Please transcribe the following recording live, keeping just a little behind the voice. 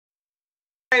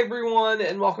Hi everyone,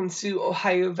 and welcome to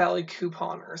Ohio Valley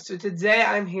Couponer. So today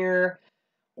I'm here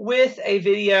with a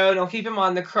video, and I'll keep in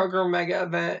mind the Kroger Mega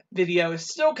Event video is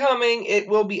still coming. It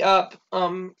will be up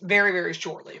very, very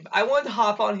shortly. But I wanted to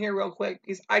hop on here real quick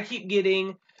because I keep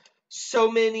getting so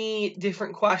many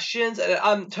different questions, and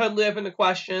I'm totally open to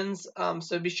questions,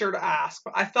 so be sure to ask.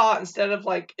 But I thought instead of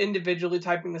like individually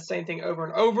typing the same thing over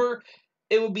and over,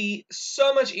 it would be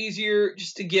so much easier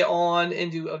just to get on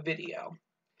and do a video.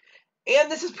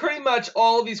 And this is pretty much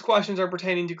all of these questions are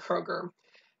pertaining to Kroger.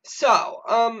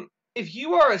 So, if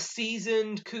you are a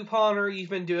seasoned couponer, you've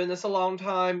been doing this a long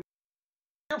time,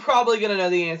 you're probably going to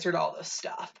know the answer to all this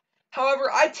stuff.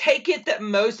 However, I take it that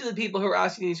most of the people who are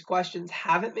asking these questions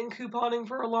haven't been couponing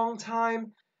for a long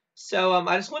time. So,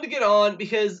 I just want to get on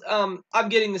because I'm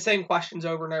getting the same questions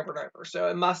over and over and over. So,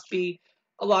 it must be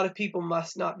a lot of people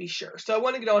must not be sure. So, I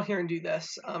want to get on here and do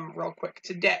this real quick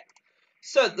today.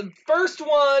 So the first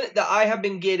one that I have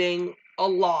been getting a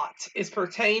lot is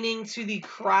pertaining to the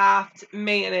Kraft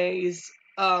mayonnaise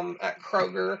at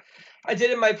Kroger. I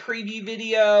did in my preview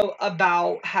video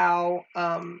about how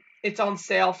it's on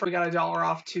sale for we got $1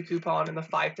 off 2 coupon in the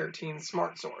 513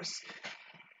 Smart Source.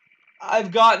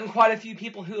 I've gotten quite a few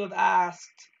people who have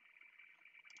asked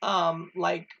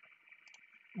like,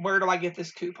 where do I get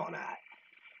this coupon at?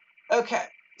 Okay.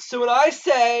 So when I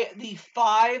say the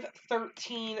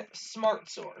 513 Smart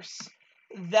Source,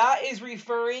 that is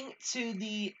referring to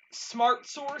the Smart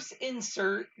Source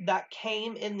insert that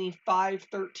came in the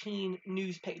 513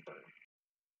 newspaper.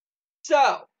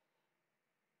 So,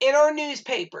 in our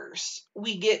newspapers,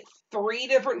 we get 3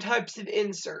 different types of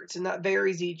inserts, and that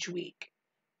varies each week.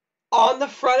 On the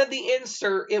front of the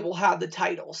insert, it will have the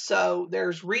title. So,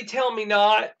 there's Retail Me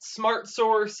Not, Smart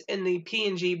Source, and the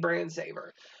P&G Brand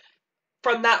Saver.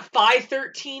 From that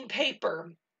 513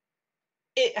 paper,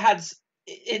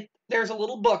 there's a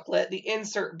little booklet, the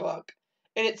insert book,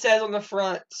 and it says on the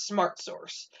front, Smart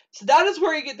Source. So that is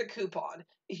where you get the coupon.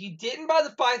 If you didn't buy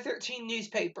the 513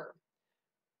 newspaper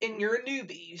and you're a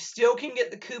newbie, you still can get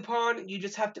the coupon. You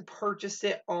just have to purchase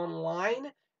it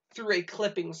online through a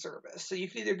clipping service. So you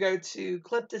can either go to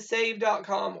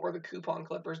clip2save.com or the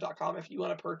couponclippers.com if you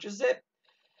want to purchase it.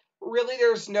 Really,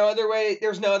 there's no other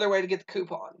way to get the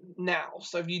coupon now.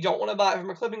 So if you don't want to buy it from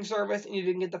a clipping service and you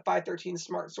didn't get the 513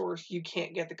 Smart Source, you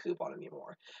can't get the coupon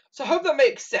anymore. So I hope that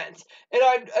makes sense. And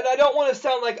I don't want to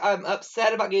sound like I'm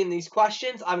upset about getting these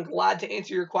questions. I'm glad to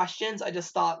answer your questions. I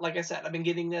just thought, like I said, I've been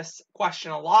getting this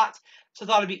question a lot, so I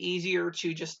thought it'd be easier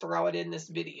to just throw it in this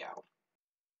video.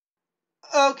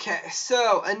 Okay,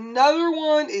 so another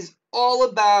one is all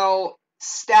about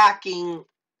stacking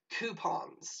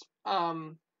coupons.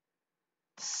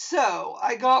 So,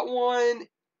 I got one,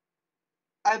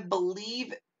 I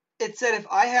believe it said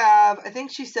I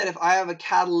think she said if I have a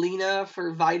Catalina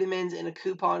for vitamins and a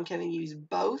coupon, can I use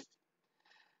both?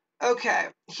 Okay,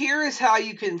 here is how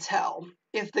you can tell.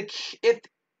 If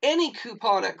any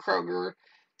coupon at Kroger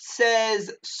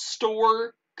says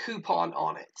store coupon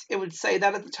on it, it would say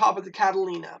that at the top of the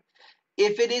Catalina.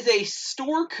 If it is a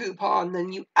store coupon,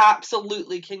 then you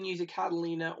absolutely can use a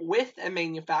Catalina with a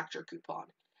manufacturer coupon.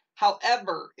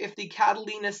 However, if the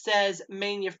Catalina says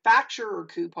manufacturer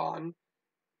coupon,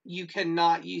 you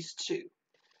cannot use 2.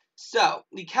 So,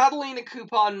 the Catalina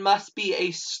coupon must be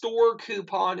a store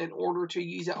coupon in order to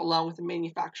use it along with the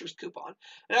manufacturer's coupon.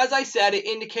 And as I said, it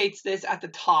indicates this at the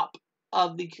top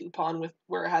of the coupon with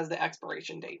where it has the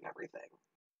expiration date and everything.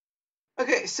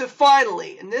 Okay, so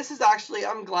finally, and this is actually,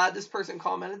 I'm glad this person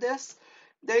commented this.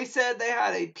 They said they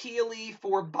had a PLE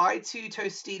for buy 2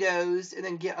 Tostitos and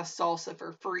then get a salsa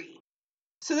for free.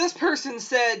 So this person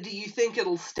said, do you think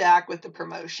it'll stack with the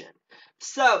promotion?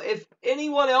 So if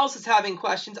anyone else is having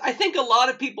questions, I think a lot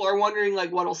of people are wondering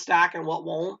like what'll stack and what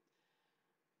won't.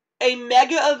 A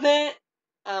mega event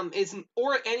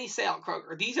or any sale at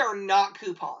Kroger. These are not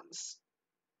coupons.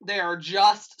 They are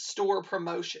just store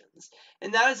promotions.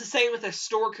 And that is the same with a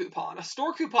store coupon. A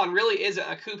store coupon really isn't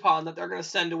a coupon that they're going to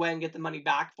send away and get the money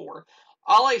back for.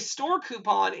 All a store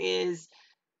coupon is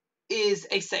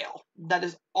a sale. That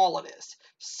is all it is.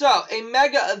 So a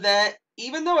mega event,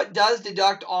 even though it does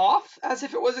deduct off as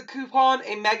if it was a coupon,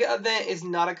 a mega event is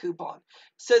not a coupon.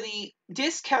 So the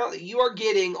discount that you are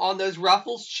getting on those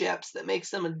Ruffles chips that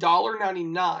makes them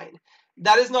 $1.99,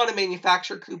 that is not a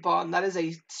manufacturer coupon. That is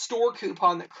a store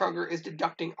coupon that Kroger is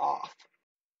deducting off.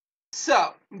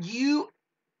 So,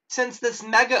 since this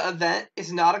mega event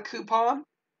is not a coupon,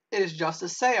 it is just a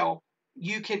sale,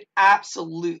 you can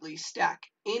absolutely stack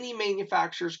any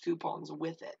manufacturer's coupons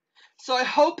with it. So I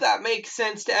hope that makes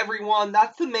sense to everyone.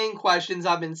 That's the main questions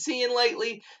I've been seeing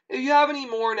lately. If you have any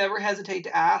more, never hesitate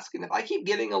to ask. And if I keep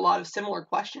getting a lot of similar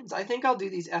questions, I think I'll do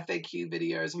these FAQ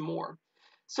videos more.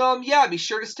 So yeah, be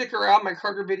sure to stick around. My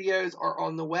Kroger videos are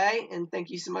on the way. And thank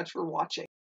you so much for watching.